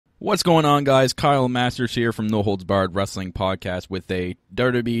What's going on, guys? Kyle Masters here from No Holds Barred Wrestling Podcast with a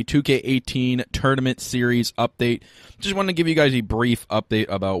WWE 2K18 Tournament Series update. Just wanted to give you guys a brief update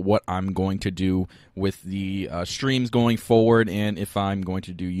about what I'm going to do with the streams going forward and if I'm going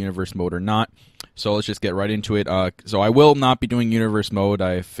to do Universe Mode or not. So let's just get right into it. So I will not be doing Universe Mode.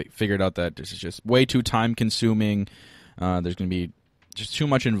 I figured out that this is just way too time-consuming. There's going to be just too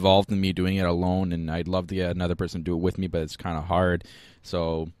much involved in me doing it alone, and I'd love to get another person to do it with me, but it's kind of hard.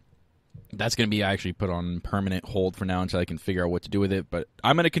 So that's going to be actually put on permanent hold for now until I can figure out what to do with it. But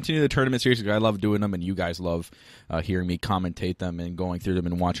I'm going to continue the tournament series because I love doing them, and you guys love hearing me commentate them and going through them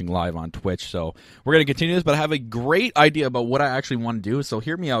and watching live on Twitch. So we're going to continue this, but I have a great idea about what I actually want to do. So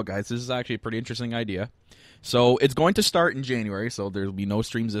hear me out, guys. This is actually a pretty interesting idea. So it's going to start in January, so there will be no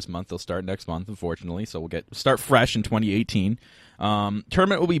streams this month. They'll start next month, unfortunately. So we'll start fresh in 2018.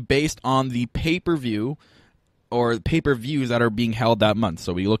 Tournament will be based on the pay-per-view or pay-per-views that are being held that month.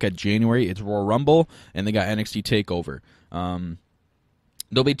 So we look at January, it's Royal Rumble, and they got NXT TakeOver.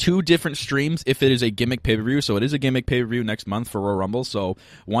 There'll be two different streams if it is a gimmick pay-per-view. So it is a gimmick pay-per-view next month for Royal Rumble. So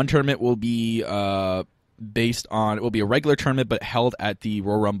one tournament will be based on, it will be a regular tournament, but held at the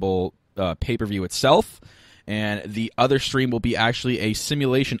Royal Rumble pay-per-view itself. And the other stream will be actually a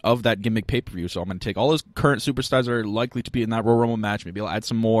simulation of that gimmick pay-per-view. So I'm going to take all those current superstars that are likely to be in that Royal Rumble match. Maybe I'll add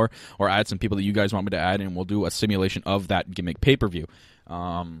some more or add some people that you guys want me to add, and we'll do a simulation of that gimmick pay-per-view.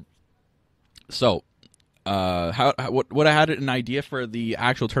 What I had an idea for the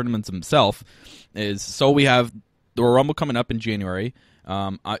actual tournaments themselves is, so we have the Royal Rumble coming up in January.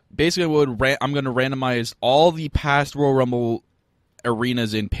 I'm going to randomize all the past Royal Rumble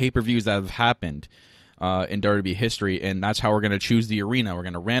arenas and pay-per-views that have happened in WWE history, and that's how we're going to choose the arena. We're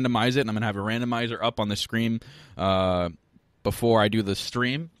going to randomize it, and I'm going to have a randomizer up on the screen before I do the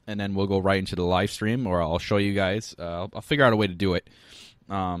stream, and then we'll go right into the live stream, or I'll show you guys. I'll figure out a way to do it,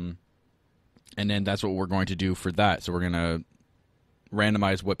 and then that's what we're going to do for that. So we're going to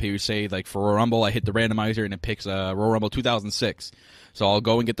randomize what people say. Like for Royal Rumble, I hit the randomizer, and it picks Royal Rumble 2006. So I'll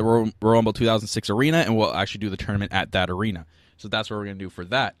go and get the Royal Rumble 2006 arena, and we'll actually do the tournament at that arena. So that's what we're going to do for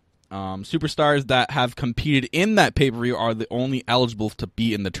that. Superstars that have competed in that pay-per-view are the only eligible to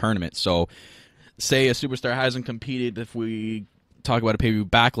be in the tournament. So say a superstar hasn't competed, if we talk about a pay-per-view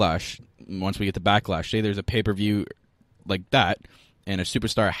Backlash, once we get to Backlash, say there's a pay-per-view like that, and a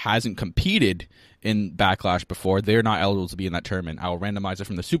superstar hasn't competed in Backlash before, they're not eligible to be in that tournament. I'll randomize it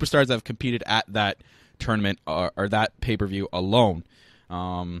from the superstars that have competed at that tournament or that pay-per-view alone.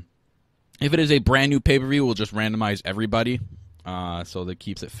 If it is a brand new pay-per-view, we'll just randomize everybody. So that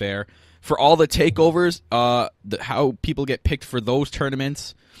keeps it fair. For all the takeovers, how people get picked for those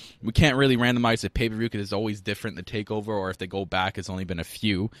tournaments, we can't really randomize the pay-per-view because it's always different, the takeover, or if they go back, it's only been a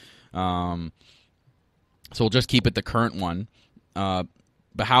few. So we'll just keep it the current one. But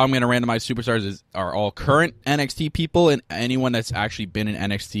how I'm going to randomize superstars are all current NXT people and anyone that's actually been in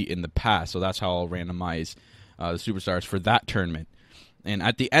NXT in the past. So that's how I'll randomize the superstars for that tournament. And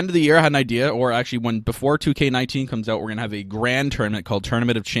at the end of the year, I had an idea, or actually before 2K19 comes out, we're going to have a grand tournament called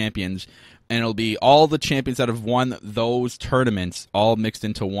Tournament of Champions, and it'll be all the champions that have won those tournaments all mixed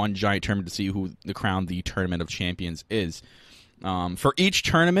into one giant tournament to see who the Tournament of Champions is. For each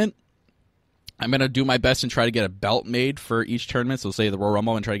tournament, I'm going to do my best and try to get a belt made for each tournament. So say the Royal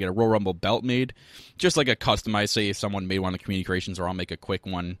Rumble and try to get a Royal Rumble belt made. Just like a customized, say if someone made one of the community creations, or I'll make a quick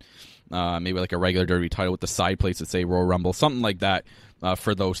one, maybe like a regular WWE title with the side plates that say Royal Rumble, something like that.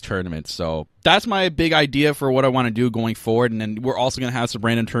 For those tournaments. So that's my big idea for what I want to do going forward. And then we're also going to have some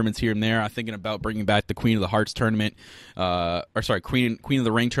random tournaments here and there. I'm thinking about bringing back the Queen of the Hearts tournament, Queen of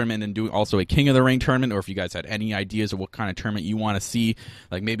the Ring tournament, and doing also a King of the Ring tournament. Or if you guys had any ideas of what kind of tournament you want to see,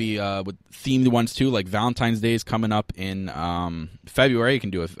 like maybe with themed ones too, like Valentine's Day is coming up in February. You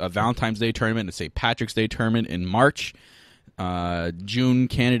can do a Valentine's Day tournament, a St. Patrick's Day tournament in March. June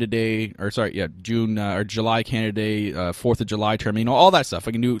Canada Day, June or July Canada Day, 4th of July tournament, all that stuff.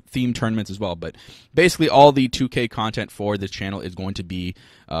 I can do themed tournaments as well, but basically all the 2K content for this channel is going to be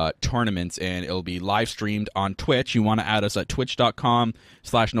tournaments, and it'll be live streamed on Twitch. You want to add us at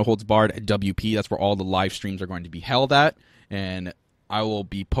twitch.com/noholdsbarredwp. That's where all the live streams are going to be held at, and I will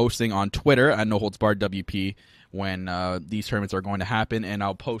be posting on Twitter at noholdsbarredwp when these tournaments are going to happen, and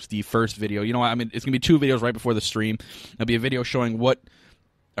I'll post the first video. You know what? I mean, it's going to be two videos right before the stream. There'll be a video showing what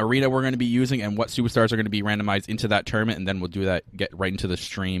arena we're going to be using and what superstars are going to be randomized into that tournament, and then we'll do that, get right into the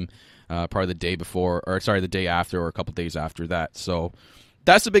stream probably the day before, the day after, or a couple days after that. So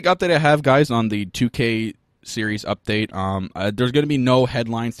that's the big update I have, guys, on the 2K series update. There's going to be no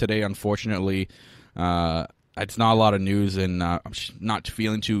headlines today, unfortunately. I it's not a lot of news, and I'm not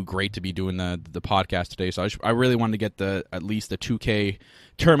feeling too great to be doing the podcast today. So I really wanted to get at least the 2K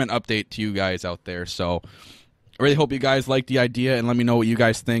tournament update to you guys out there. So I really hope you guys like the idea, and let me know what you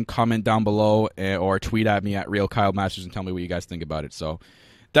guys think. Comment down below or tweet at me at RealKyleMasters and tell me what you guys think about it. So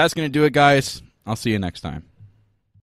that's going to do it, guys. I'll see you next time.